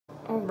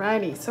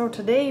Alrighty, so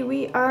today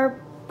we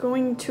are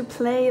going to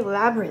play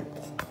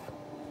Labyrinth.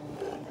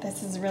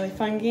 This is a really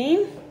fun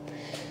game.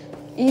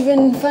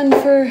 Even fun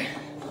for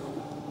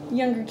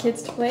younger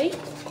kids to play.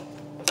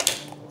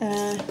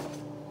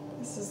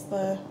 This is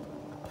the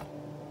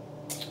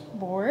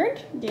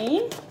board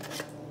game.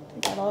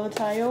 Take out all the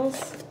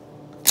tiles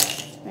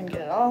and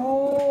get it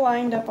all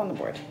lined up on the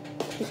board.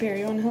 Hey Perry,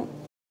 you want to help?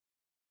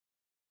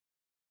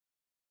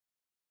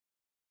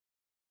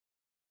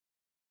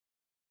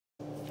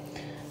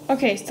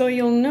 Okay, so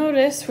you'll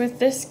notice with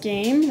this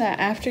game that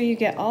after you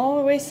get all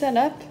the way set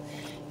up,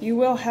 you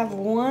will have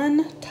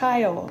one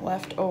tile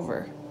left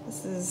over.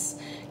 This is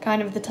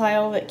kind of the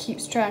tile that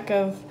keeps track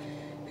of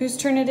whose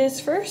turn it is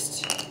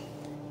first,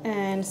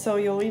 and so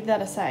you'll leave that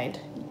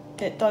aside.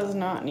 It does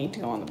not need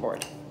to go on the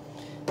board.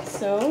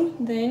 So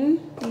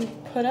then you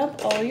put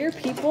up all your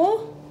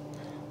people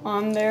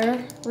on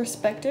their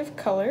respective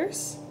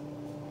colors.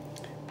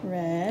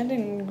 Red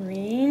and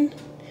green,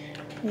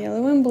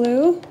 yellow and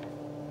blue.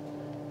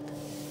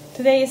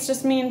 Today it's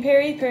just me and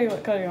Perry. Perry,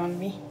 what color do you want to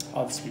be?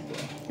 I'll just be blue.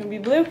 You'll be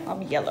blue? I'll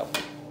be yellow.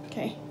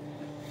 Okay.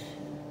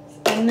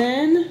 And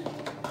then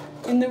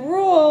in the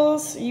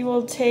rules, you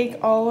will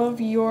take all of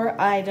your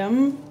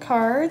item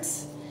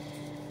cards,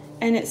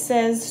 and it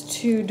says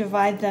to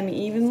divide them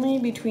evenly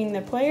between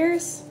the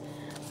players.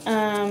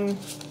 In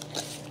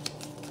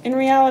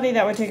reality,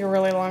 that would take a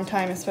really long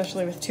time,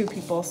 especially with two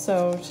people.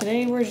 So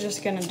today we're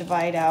just going to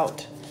divide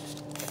out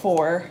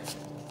 4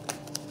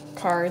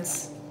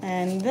 cards,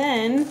 and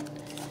then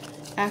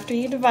after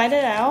you divide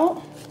it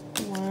out,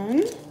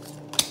 1,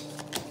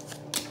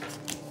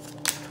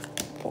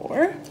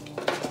 4,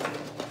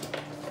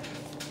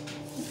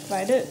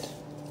 divide it,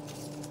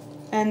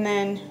 and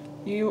then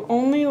you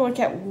only look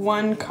at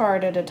 1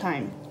 card at a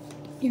time.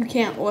 You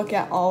can't look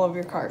at all of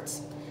your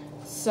cards.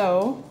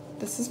 So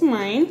this is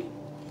mine,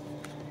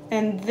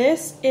 and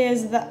this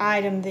is the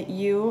item that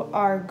you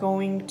are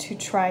going to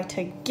try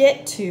to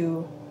get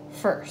to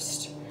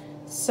first.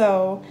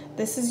 So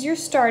this is your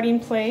starting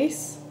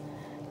place.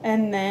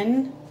 And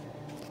then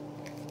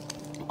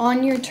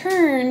on your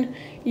turn,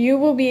 you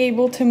will be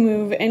able to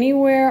move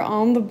anywhere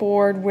on the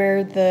board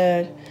where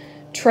the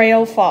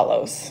trail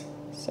follows.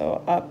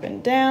 So up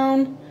and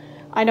down.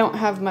 I don't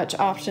have much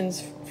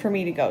options for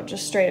me to go,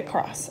 just straight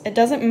across. It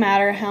doesn't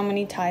matter how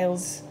many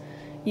tiles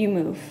you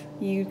move.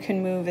 You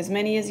can move as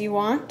many as you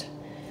want,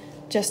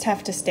 just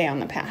have to stay on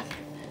the path.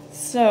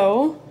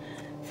 So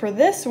for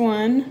this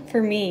one,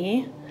 for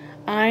me,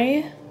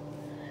 I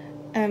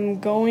am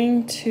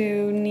going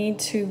to need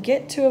to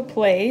get to a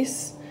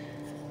place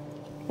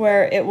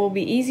where it will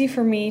be easy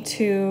for me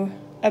to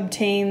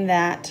obtain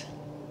that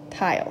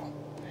tile.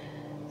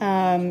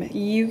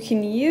 You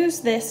can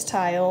use this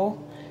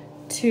tile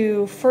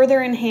to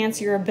further enhance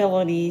your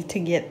ability to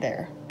get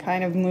there,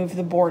 kind of move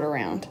the board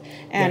around.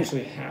 And you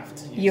actually have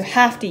to use you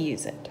have to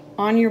use it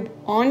on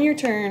your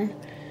turn.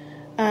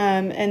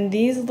 And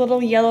these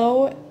little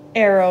yellow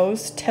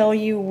arrows tell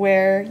you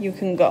where you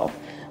can go.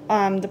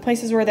 The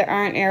places where there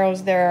aren't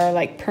arrows, there are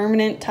like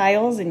permanent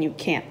tiles and you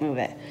can't move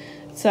it.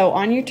 So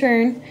on your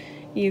turn,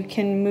 you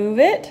can move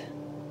it,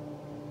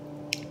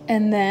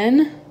 and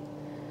then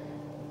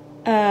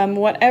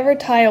whatever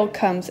tile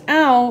comes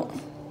out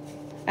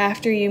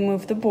after you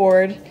move the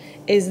board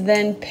is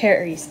then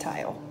Perry's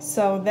tile.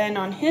 So then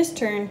on his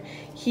turn,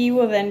 he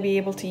will then be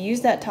able to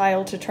use that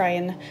tile to try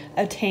and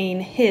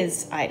attain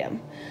his item.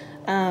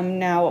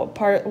 Now,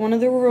 one of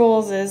the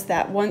rules is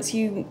that once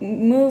you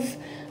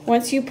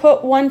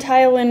put one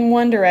tile in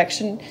one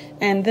direction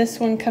and this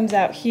one comes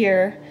out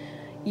here,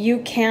 you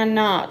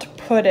cannot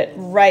put it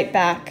right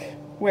back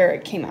where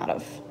it came out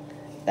of.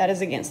 That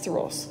is against the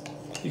rules.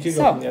 You could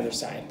go on the other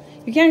side.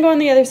 You can go on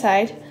the other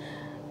side.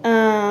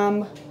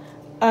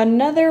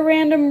 Another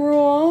random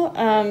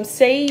rule,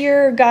 say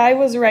your guy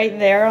was right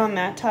there on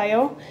that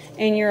tile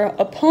and your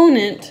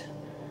opponent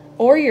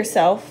or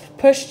yourself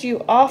pushed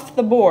you off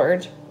the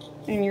board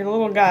and your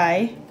little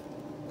guy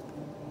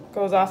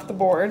goes off the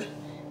board,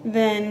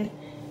 then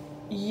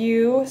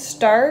you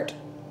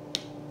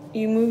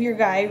move your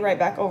guy right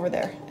back over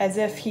there as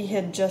if he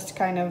had just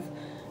kind of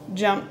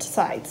jumped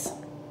sides.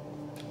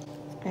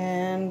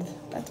 And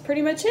that's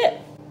pretty much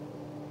it.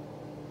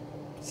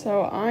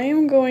 So I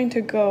am going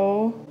to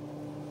go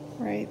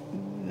right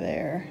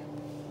there,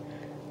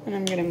 and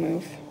I'm gonna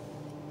move.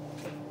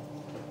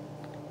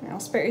 Now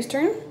it's Perry's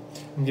turn.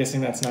 I'm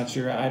guessing that's not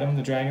your item,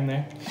 the dragon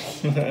there?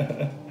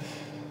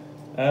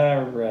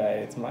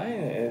 Alright, mine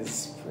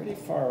is pretty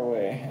far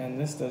away, and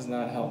this does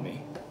not help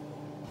me.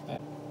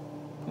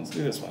 Let's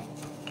do this one.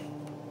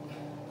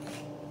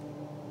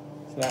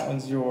 So that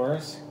one's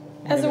yours.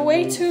 As a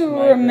way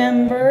to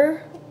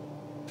remember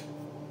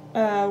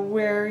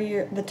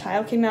where the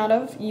tile came out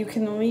of, you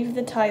can leave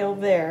the tile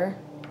there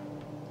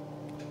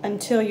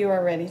until you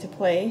are ready to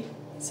play,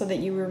 so that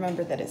you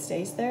remember that it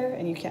stays there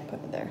and you can't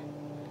put it there.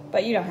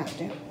 But you don't have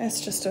to.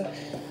 It's just a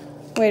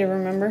way to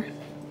remember.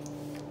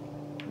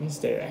 You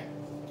stay there.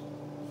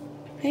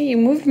 Hey, you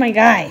moved my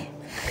guy.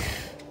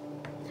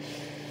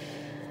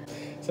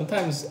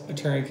 Sometimes a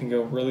turn can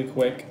go really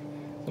quick.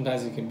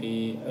 Sometimes it can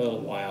be a little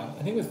while.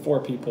 I think with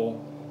 4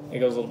 people, it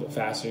goes a little bit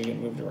faster. You get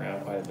moved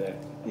around quite a bit.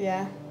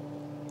 Yeah.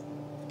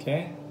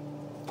 Okay.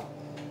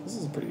 This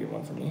is a pretty good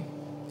one for me.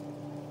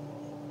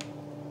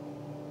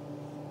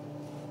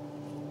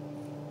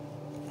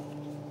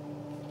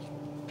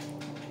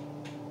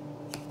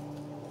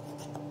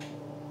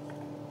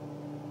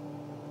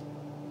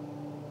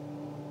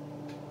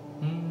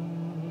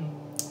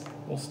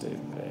 We'll stay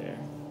there.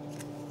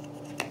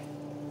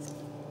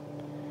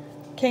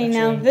 Okay,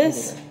 now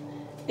this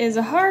is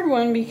a hard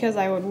one because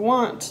I would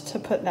want to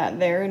put that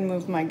there and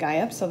move my guy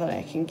up so that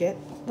I can get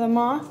the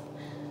moth,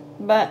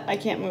 but I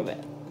can't move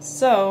it.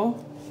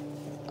 So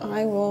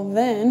I will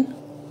then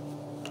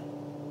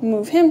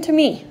move him to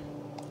me,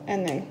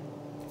 and then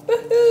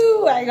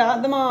woohoo, I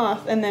got the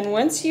moth. And then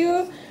once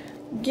you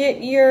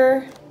get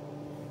your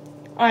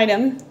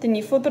item, then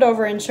you flip it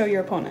over and show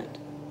your opponent.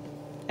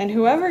 And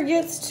whoever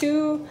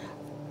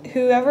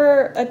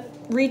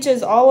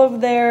reaches all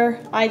of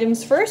their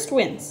items first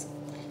wins.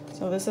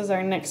 So this is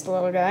our next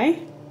little guy.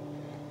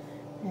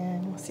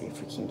 And we'll see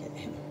if we can get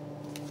him.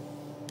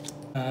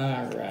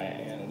 Alright,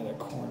 I got another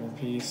corner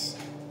piece.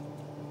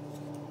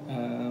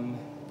 I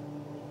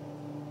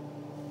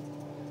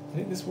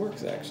think this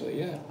works actually,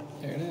 yeah.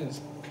 There it is.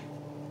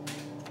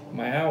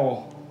 My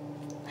owl.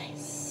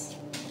 Nice.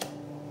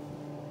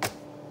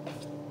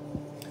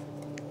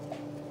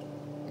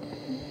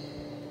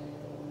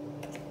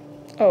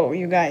 Oh,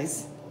 you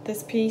guys,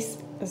 this piece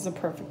is the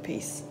perfect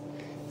piece.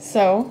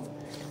 So,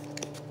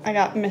 I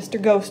got Mr.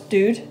 Ghost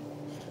Dude.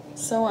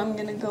 So I'm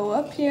gonna go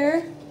up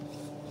here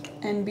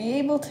and be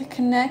able to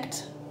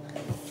connect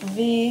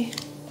the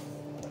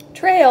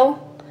trail.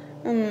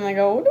 And then I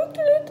go,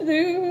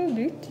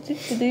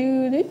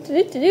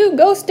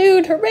 Ghost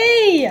Dude,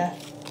 hooray!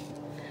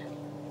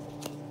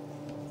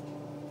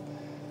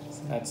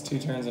 So that's 2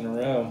 turns in a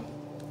row.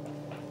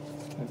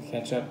 Have to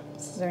catch up.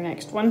 This is our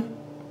next one.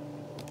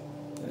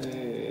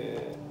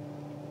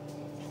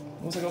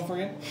 What was I going for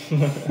again?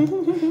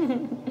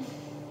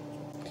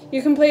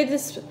 You can play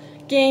this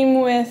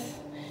game with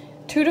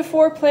 2 to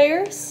 4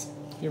 players.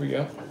 Here we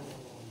go.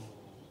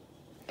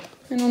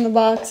 And on the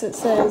box it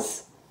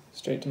says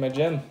Straight to my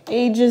gym.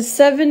 ages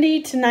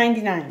 70 to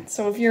 99.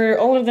 So if you're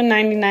older than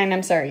 99,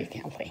 I'm sorry, you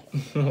can't play.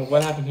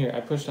 What happened here?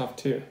 I pushed off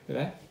 2. Did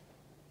I?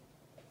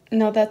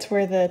 No, that's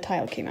where the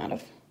tile came out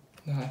of.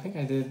 No, I think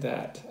I did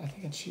that. I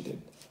think I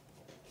cheated.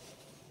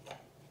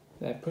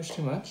 Did I push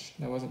too much?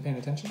 And I wasn't paying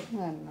attention? I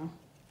don't know.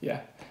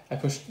 Yeah, I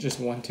pushed just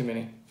 1 too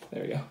many.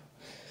 There we go.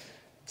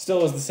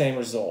 Still was the same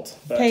result.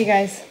 But Okay,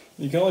 guys.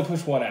 you can only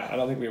push 1 out. I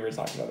don't think we were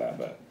talking about that,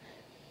 but...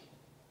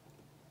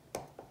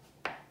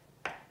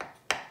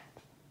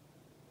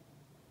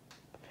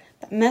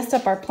 That messed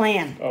up our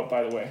plan. Oh,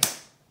 by the way.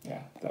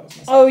 Yeah, that was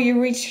messed Oh,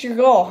 you reached your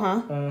goal,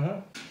 huh?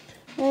 Uh-huh.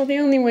 Well, the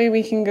only way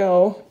we can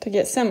go to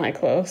get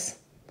semi-close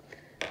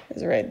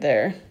is right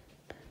there.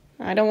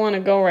 I don't want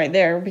to go right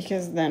there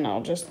because then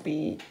I'll just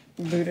be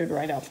booted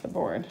right off the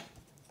board.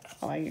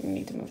 Oh, I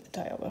need to move the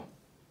tile, though.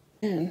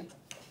 And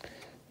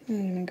I'm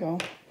going to go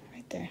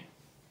right there.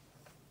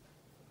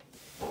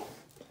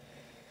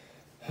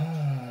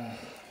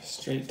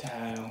 Straight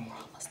tile. We're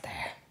almost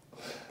there.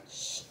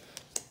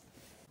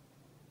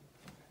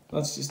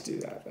 Let's just do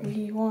that then.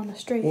 We want a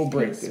straight We'll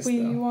break piece. this,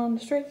 We though.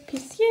 want a straight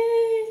piece.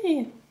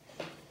 Yay!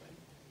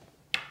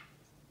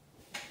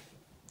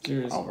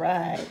 Cheers. All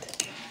right.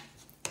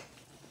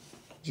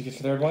 Did you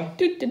get your 3rd one?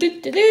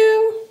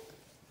 Do.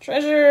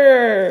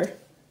 Treasure.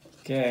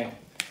 Okay.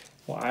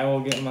 Well, I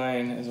will get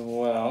mine as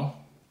well.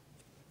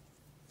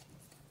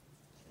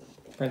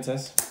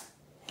 Princess.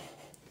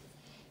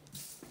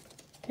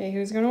 Okay,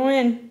 who's gonna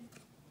win?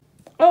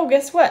 Oh,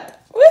 guess what?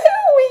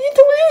 Woohoo! We get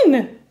to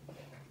win.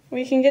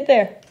 We can get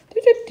there.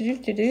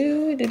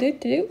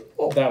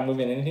 Oh. Without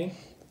moving anything?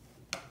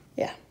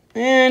 Yeah.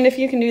 And if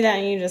you can do that,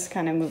 you just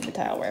kind of move the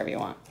tile wherever you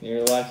want.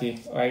 You're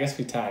lucky. Or I guess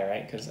we tie,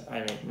 right? Because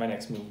my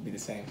next move would be the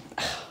same.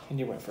 And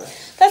you went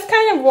first. That's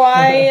kind of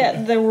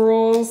why the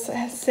rules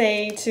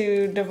say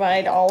to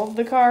divide all of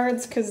the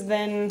cards, because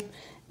then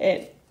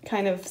it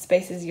kind of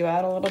spaces you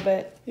out a little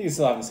bit. You can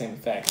still have the same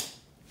effect.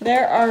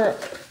 There are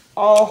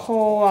a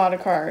whole lot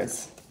of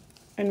cards,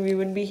 and we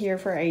would be here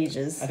for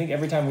ages. I think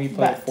every time we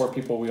play But- with 4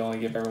 people, we only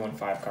give everyone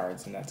 5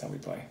 cards, and that's how we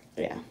play.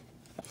 Yeah.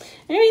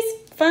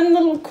 Anyways, fun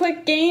little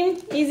quick game,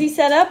 easy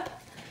setup.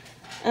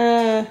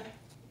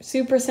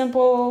 Super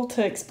simple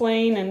to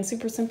explain and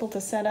super simple to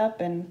set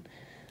up, and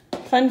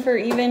fun for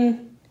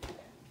even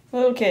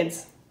little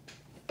kids.